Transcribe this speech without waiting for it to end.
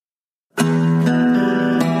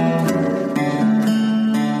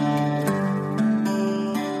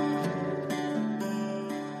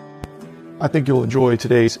think you'll enjoy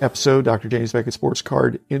today's episode. Dr. James Beckett Sports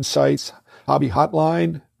Card Insights Hobby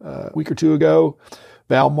Hotline. A week or two ago,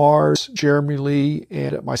 Val Mars, Jeremy Lee,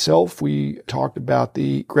 and myself, we talked about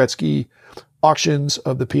the Gretzky auctions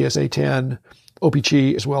of the PSA 10,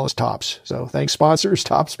 OPC, as well as Topps. So thanks, sponsors.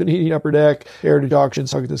 Topps, Panini, Upper Deck, Heritage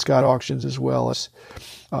Auctions, Huggins and Scott Auctions, as well as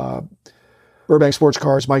Burbank Sports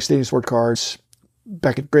Cards, Mike Stadium Sports Cards,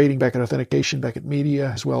 Beckett Grading, Beckett Authentication, Beckett Media,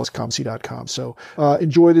 as well as ComC.com. So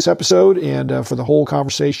enjoy this episode, and for the whole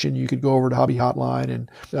conversation, you could go over to Hobby Hotline, and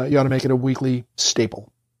you ought to make it a weekly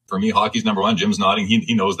staple. For me, hockey's number one. Jim's nodding.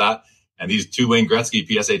 He knows that. And these two Wayne Gretzky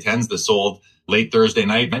PSA 10s that sold late Thursday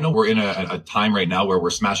night. I know we're in a time right now where we're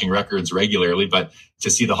smashing records regularly, but to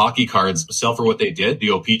see the hockey cards sell for what they did, the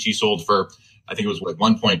OPC sold for, I think it was like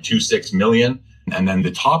 1.26 million. And then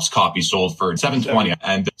the Topps copy sold for 720.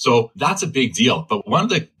 And so that's a big deal. But one of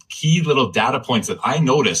the key little data points that I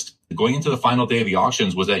noticed going into the final day of the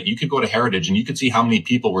auctions was that you could go to Heritage and you could see how many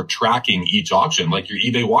people were tracking each auction. Like your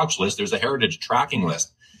eBay watch list, there's a Heritage tracking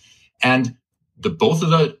list. And both of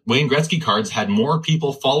the Wayne Gretzky cards had more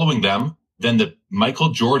people following them than the Michael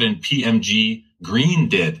Jordan PMG Green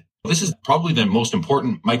did. This is probably the most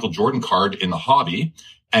important Michael Jordan card in the hobby.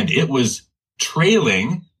 And it was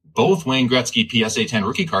trailing both Wayne Gretzky PSA 10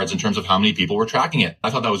 rookie cards in terms of how many people were tracking it. I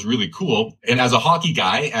thought that was really cool. And as a hockey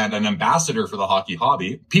guy and an ambassador for the hockey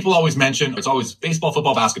hobby, people always mention it's always baseball,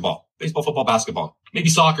 football, basketball, maybe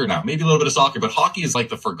soccer now, maybe a little bit of soccer, but hockey is like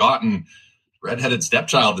the forgotten redheaded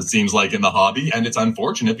stepchild, it seems like, in the hobby. And it's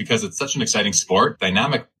unfortunate because it's such an exciting sport,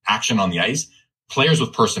 dynamic action on the ice, players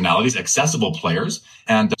with personalities, accessible players.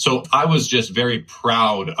 And so I was just very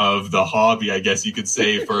proud of the hobby, I guess you could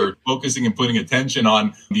say, for focusing and putting attention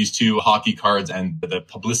on these two hockey cards and the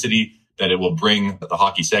publicity that it will bring the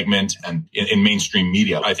hockey segment and in mainstream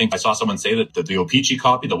media. I think I saw someone say that the OPC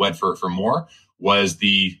copy that went for more was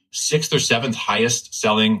the 6th or 7th highest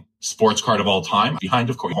selling sports card of all time, behind,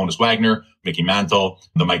 of course, Honus Wagner, Mickey Mantle,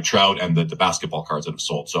 the Mike Trout, and the basketball cards that have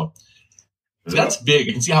sold. So that's big.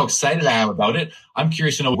 You can see how excited I am about it. I'm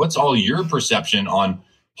curious to know, what's all your perception on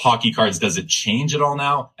hockey cards? Does it change at all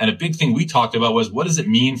now? And a big thing we talked about was, what does it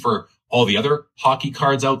mean for all the other hockey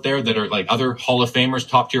cards out there that are like other Hall of Famers,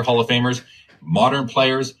 top tier Hall of Famers, modern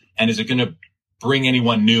players? And is it going to bring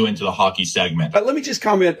anyone new into the hockey segment? Let me just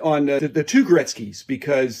comment on the two Gretzkys,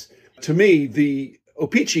 because to me, the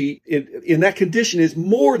OPC in that condition is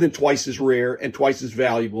more than twice as rare and twice as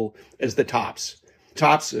valuable as the Topps.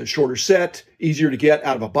 Topps, a shorter set, easier to get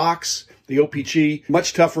out of a box. The OPC,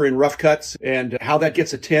 much tougher in rough cuts, and how that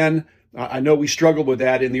gets a 10. I know we struggled with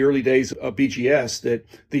that in the early days of BGS, that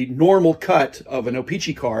the normal cut of an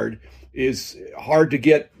OPC card is hard to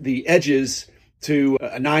get the edges to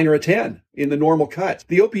a 9 or a 10 in the normal cut.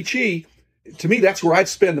 The OPC, to me, that's where I'd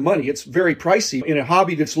spend the money. It's very pricey. In a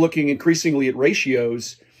hobby that's looking increasingly at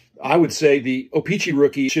ratios, I would say the OPC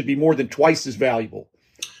rookie should be more than twice as valuable.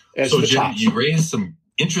 So Jim, you raised some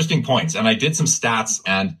interesting points, and I did some stats.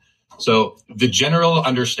 And so the general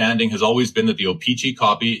understanding has always been that the OPC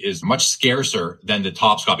copy is much scarcer than the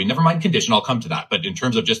Topps copy. Never mind condition, I'll come to that. But in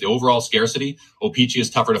terms of just the overall scarcity, OPC is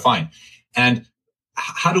tougher to find. And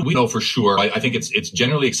how do we know for sure? I think it's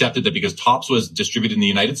generally accepted that because Topps was distributed in the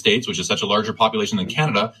United States, which is such a larger population than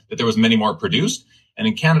Canada, that there was many more produced. And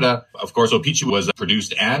in Canada, of course, OPC was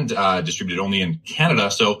produced and distributed only in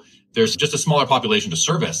Canada. So there's just a smaller population to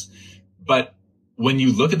service. But when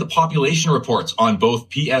you look at the population reports on both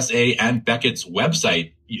PSA and Beckett's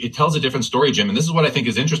website, it tells a different story, Jim. And this is what I think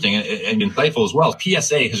is interesting and insightful as well.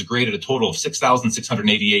 PSA has graded a total of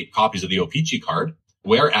 6,688 copies of the OPC card,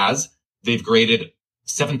 whereas they've graded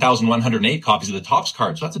 7,108 copies of the Topps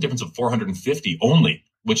card. So that's a difference of 450 only,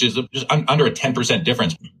 which is just under a 10%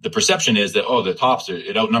 difference. The perception is that, the Topps,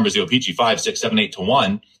 it outnumbers the OPC 5, 6, 7, 8 to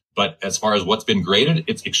 1. But as far as what's been graded,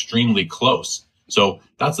 it's extremely close. So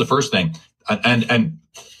that's the first thing. And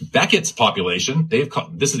Beckett's population,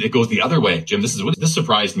 it goes the other way, Jim. This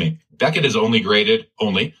surprised me. Beckett has only graded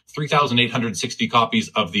 3,860 copies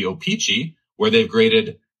of the OPC, where they've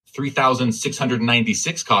graded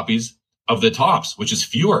 3,696 copies of the Topps, which is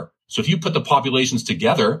fewer. So if you put the populations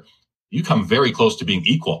together, you come very close to being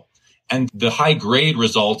equal. And the high grade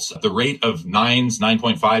results, the rate of 9s,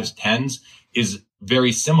 9.5s, 10s is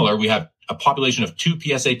very similar. We have a population of 2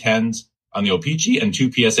 PSA 10s on the OPC and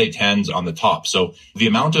 2 PSA 10s on the Topps. So the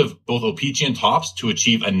amount of both OPC and Topps to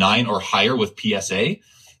achieve a 9 or higher with PSA,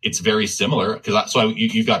 it's very similar. So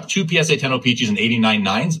you've got 2 PSA 10 OPCs and 89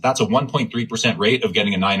 9s. That's a 1.3% rate of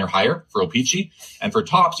getting a 9 or higher for OPC. And for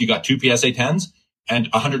Topps, you got 2 PSA 10s and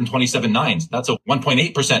 127 9s. That's a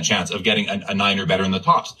 1.8% chance of getting a 9 or better in the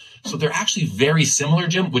Topps. So they're actually very similar,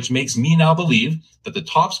 Jim, which makes me now believe that the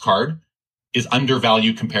Topps card is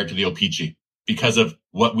undervalued compared to the O-Pee-Chee because of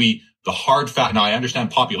the hard fact. Now, I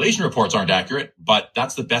understand population reports aren't accurate, but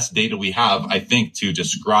that's the best data we have, I think, to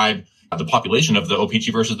describe the population of the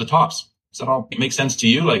O-Pee-Chee versus the tops. Does that all make sense to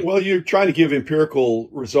you? Well, you're trying to give empirical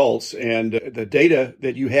results, and the data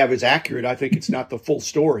that you have is accurate. I think it's not the full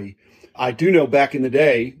story. I do know back in the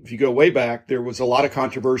day, if you go way back, there was a lot of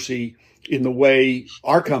controversy in the way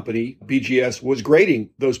our company, BGS, was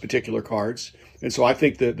grading those particular cards. And so I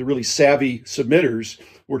think that the really savvy submitters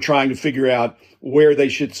were trying to figure out where they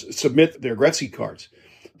should submit their Gretzky cards,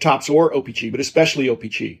 tops or O-Pee-Chee, but especially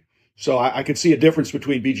O-Pee-Chee. So I could see a difference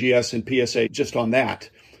between BGS and PSA just on that.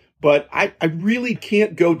 But I really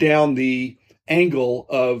can't go down the angle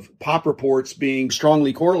of pop reports being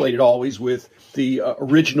strongly correlated always with the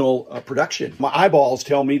original production. My eyeballs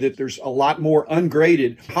tell me that there's a lot more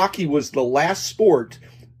ungraded. Hockey was the last sport,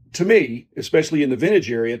 to me, especially in the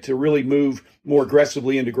vintage area, to really move more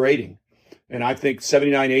aggressively into grading. And I think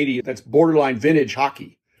 79-80, that's borderline vintage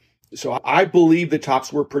hockey. So I believe the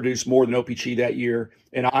tops were produced more than O-Pee-Chee that year.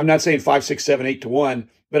 And I'm not saying 5, 6, 7, 8 to 1,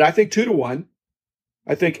 but I think 2 to 1.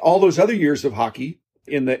 I think all those other years of hockey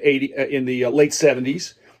in the late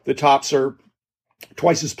 70s, the tops are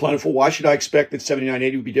twice as plentiful. Why should I expect that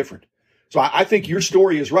 79-80 would be different? So I think your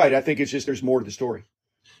story is right. I think it's just there's more to the story.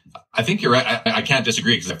 I think you're right. I can't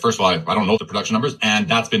disagree because, first of all, I don't know the production numbers, and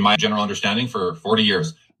that's been my general understanding for 40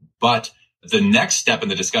 years. But the next step in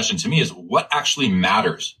the discussion to me is what actually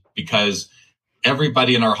matters, because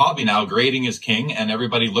everybody in our hobby now, grading is king, and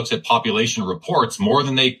everybody looks at population reports more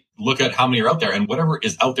than they look at how many are out there. And whatever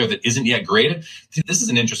is out there that isn't yet graded, this is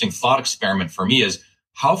an interesting thought experiment for me, is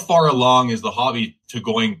how far along is the hobby to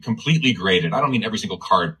going completely graded? I don't mean every single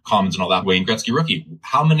card, commons and all that, Wayne Gretzky rookie.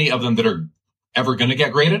 How many of them that are ever going to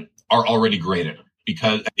get graded are already graded?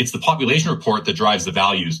 Because it's the population report that drives the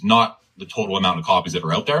values, not the total amount of copies that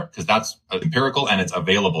are out there, because that's empirical and it's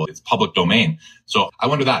available. It's public domain. So I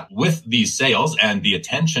wonder that with these sales and the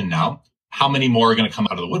attention now, how many more are going to come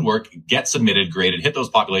out of the woodwork, get submitted, graded, hit those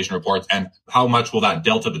population reports, and how much will that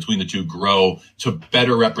delta between the two grow to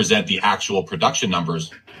better represent the actual production numbers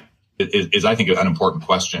is I think, an important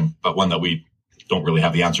question, but one that we don't really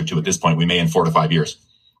have the answer to at this point. We may in 4 to 5 years.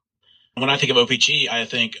 When I think of O-Pee-Chee, I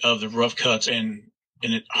think of the rough cuts and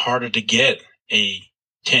it harder to get a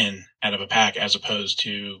 10 out of a pack as opposed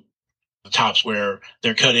to the tops where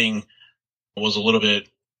their cutting was a little bit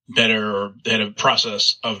better, or they had a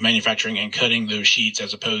process of manufacturing and cutting those sheets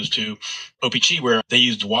as opposed to O-Pee-Chee where they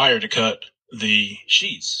used wire to cut the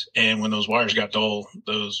sheets. And when those wires got dull,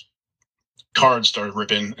 those cards started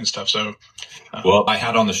ripping and stuff. So, well, I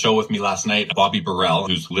had on the show with me last night Bobby Burrell,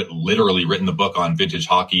 who's literally written the book on vintage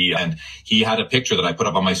hockey, and he had a picture that I put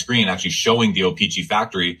up on my screen actually showing the O-Pee-Chee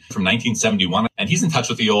factory from 1971, and he's in touch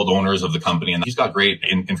with the old owners of the company, and he's got great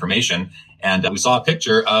information. And we saw a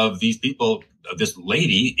picture of these people, this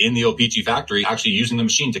lady in the O-Pee-Chee factory actually using the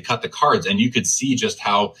machine to cut the cards, and you could see just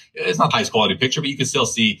how, it's not the highest quality picture, but you could still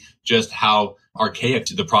see just how archaic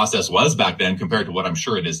the process was back then compared to what I'm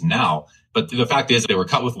sure it is now. But the fact is they were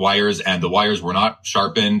cut with wires, and the wires were not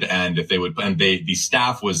sharpened. And if they would, and the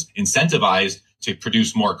staff was incentivized to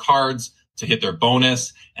produce more cards to hit their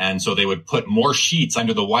bonus. And so they would put more sheets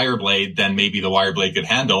under the wire blade than maybe the wire blade could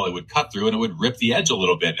handle. It would cut through and it would rip the edge a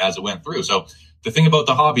little bit as it went through. So the thing about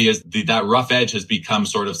the hobby is that rough edge has become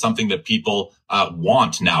sort of something that people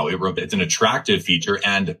want now. It's an attractive feature.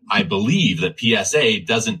 And I believe that PSA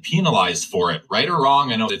doesn't penalize for it, right or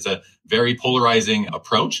wrong. I know it's a very polarizing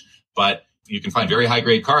approach, but you can find very high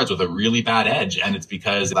grade cards with a really bad edge. And it's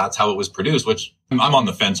because that's how it was produced, which I'm on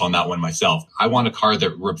the fence on that one myself. I want a card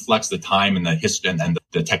that reflects the time and the history and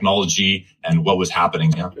the technology and what was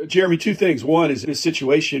happening. Yeah. Jeremy, two things. One is a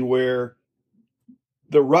situation where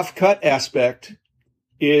the rough cut aspect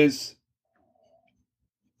is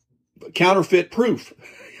counterfeit proof.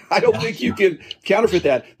 I don't think you can counterfeit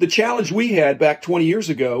that. The challenge we had back 20 years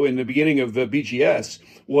ago in the beginning of BGS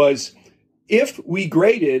was if we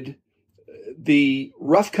graded the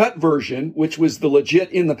rough cut version, which was the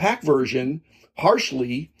legit in the pack version,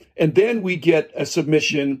 harshly, and then we get a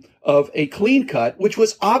submission of a clean cut, which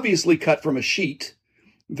was obviously cut from a sheet,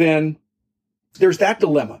 then there's that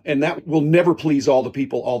dilemma. And that will never please all the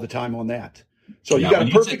people all the time on that. So you got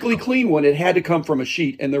a perfectly clean one. It had to come from a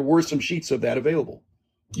sheet, and there were some sheets of that available.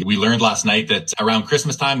 We learned last night that around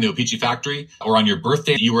Christmas time, the O-Pee-Chee factory, or on your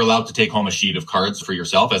birthday, you were allowed to take home a sheet of cards for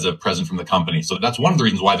yourself as a present from the company. So that's one of the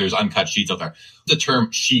reasons why there's uncut sheets out there. The term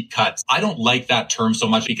sheet cuts, I don't like that term so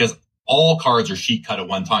much because all cards are sheet cut at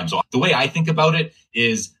one time. So the way I think about it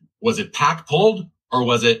is, was it pack pulled or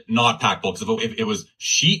was it not pack pulled? Because if it was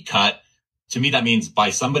sheet cut, to me, that means by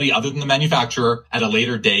somebody other than the manufacturer at a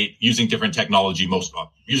later date using different technology,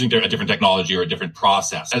 using a different technology or a different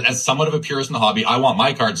process. As somewhat of a purist in the hobby, I want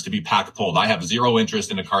my cards to be pack pulled. I have zero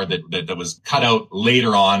interest in a card that was cut out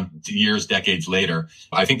later on, years, decades later.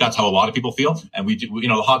 I think that's how a lot of people feel. And we do,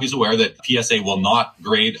 the hobby's aware that PSA will not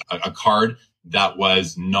grade a card that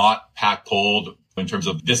was not pack pulled in terms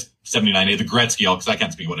of this 79A, the Gretzky, because I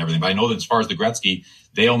can't speak about everything, but I know that as far as the Gretzky,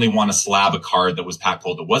 they only want to slab a card that was pack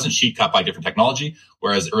pulled. It wasn't sheet cut by different technology.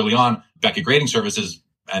 Whereas early on, Beckett Grading Services,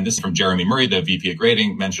 and this is from Jeremy Murray, the VP of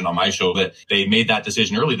Grading, mentioned on my show that they made that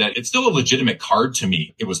decision early, that it's still a legitimate card to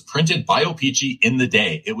me. It was printed by O-Pee-Chee in the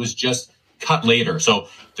day. It was just cut later. So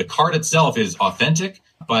the card itself is authentic,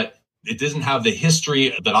 but it doesn't have the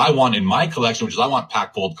history that I want in my collection, which is I want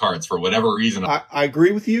pack pulled cards for whatever reason. I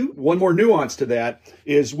agree with you. One more nuance to that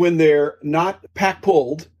is when they're not pack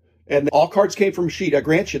pulled and all cards came from a sheet, I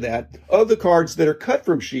grant you that. Of the cards that are cut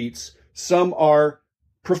from sheets, some are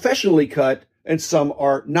professionally cut and some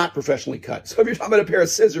are not professionally cut. So if you're talking about a pair of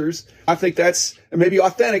scissors, I think that's maybe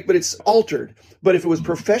authentic, but it's altered. But if it was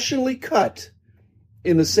professionally cut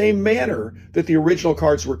in the same manner that the original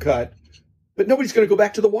cards were cut, but nobody's going to go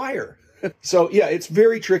back to the wire. So, yeah, it's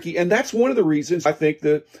very tricky. And that's one of the reasons I think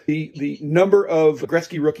the number of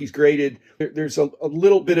Gretzky rookies graded, there's a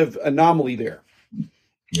little bit of anomaly there.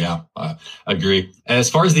 Yeah, agree. As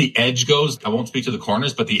far as the edge goes, I won't speak to the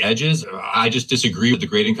corners, but the edges, I just disagree with the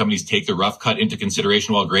grading companies take the rough cut into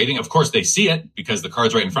consideration while grading. Of course, they see it because the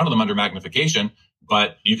card's right in front of them under magnification.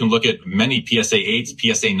 But you can look at many PSA 8s,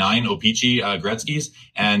 PSA 9 O-Pee-Chee Gretzky's,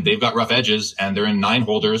 and they've got rough edges, and they're in 9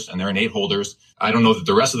 holders, and they're in 8 holders. I don't know that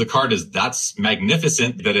the rest of the card that's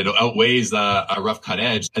magnificent, that it outweighs a rough cut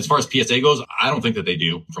edge. As far as PSA goes, I don't think that they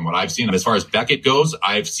do, from what I've seen. As far as Beckett goes,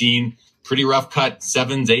 I've seen pretty rough cut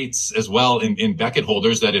 7s, 8s as well in Beckett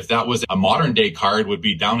holders, that if that was a modern day card would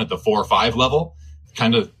be down at the 4 or 5 level,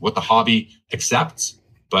 kind of what the hobby accepts.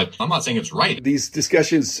 But I'm not saying it's right. These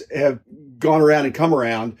discussions have gone around and come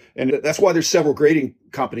around, and that's why there's several grading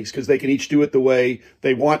companies, because they can each do it the way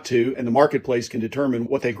they want to, and the marketplace can determine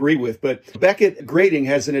what they agree with. But Beckett Grading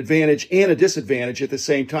has an advantage and a disadvantage at the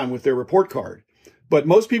same time with their report card. But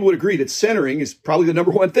most people would agree that centering is probably the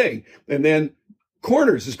number one thing, and then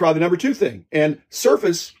corners is probably the number 2 thing, and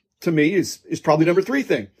surface, to me, is probably number 3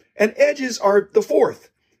 thing, and edges are the 4th.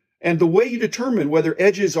 And the way you determine whether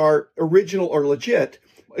edges are original or legit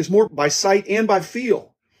is more by sight and by feel.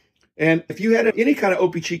 And if you had any kind of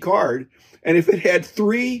O-Pee-Chee card, and if it had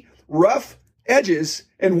 3 rough edges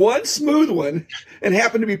and 1 smooth one, and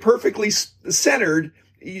happened to be perfectly centered,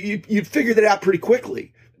 you'd figure that out pretty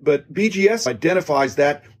quickly. But BGS identifies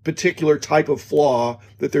that particular type of flaw,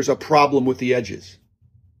 that there's a problem with the edges.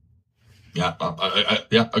 Yeah, I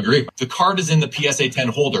agree. The card is in the PSA 10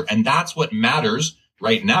 holder, and that's what matters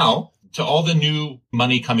right now to all the new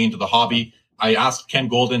money coming into the hobby. I asked Ken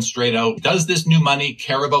Golden straight out, does this new money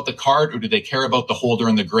care about the card, or do they care about the holder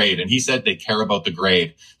and the grade? And he said they care about the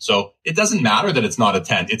grade. So it doesn't matter that it's not a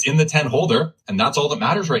 10. It's in the 10 holder, and that's all that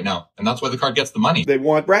matters right now. And that's why the card gets the money. They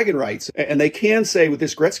want bragging rights. And they can say with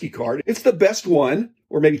this Gretzky card, it's the best one,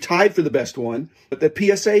 or maybe tied for the best one, that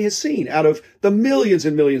PSA has seen out of the millions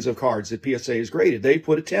and millions of cards that PSA has graded. They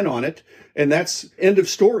put a 10 on it, and that's end of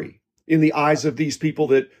story in the eyes of these people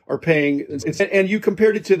that are paying. And you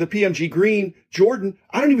compared it to the PMG Green Jordan.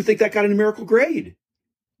 I don't even think that got a numerical grade.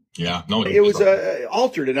 Yeah, no. It was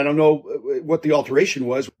altered, and I don't know what the alteration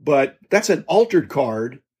was, but that's an altered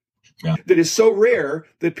card that is so rare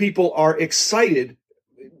that people are excited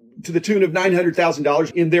to the tune of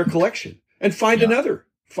 $900,000 in their collection, and find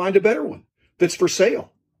a better one that's for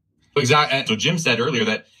sale. Exactly. So Jim said earlier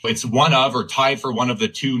that it's one of, or tied for one of the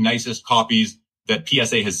 2 nicest copies that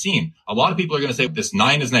PSA has seen. A lot of people are going to say this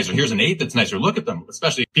 9 is nicer. Here's an 8 that's nicer. Look at them,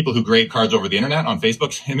 especially people who grade cards over the internet on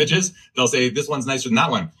Facebook images. They'll say this one's nicer than that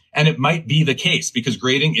one. And it might be the case, because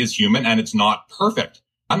grading is human and it's not perfect.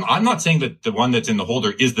 I'm not saying that the one that's in the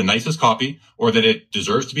holder is the nicest copy, or that it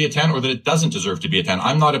deserves to be a 10, or that it doesn't deserve to be a 10.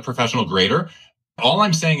 I'm not a professional grader. All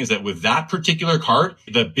I'm saying is that with that particular card,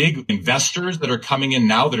 the big investors that are coming in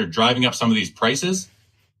now that are driving up some of these prices,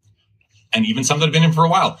 and even some that have been in for a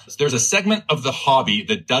while, there's a segment of the hobby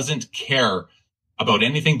that doesn't care about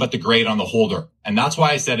anything but the grade on the holder. And that's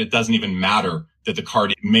why I said it doesn't even matter that the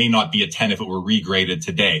card may not be a 10 if it were regraded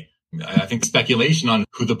today. I think speculation on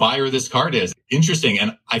who the buyer of this card is interesting.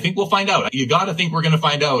 And I think we'll find out. You got to think we're going to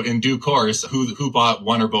find out in due course who bought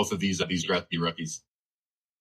one or both of these Gretzky rookies.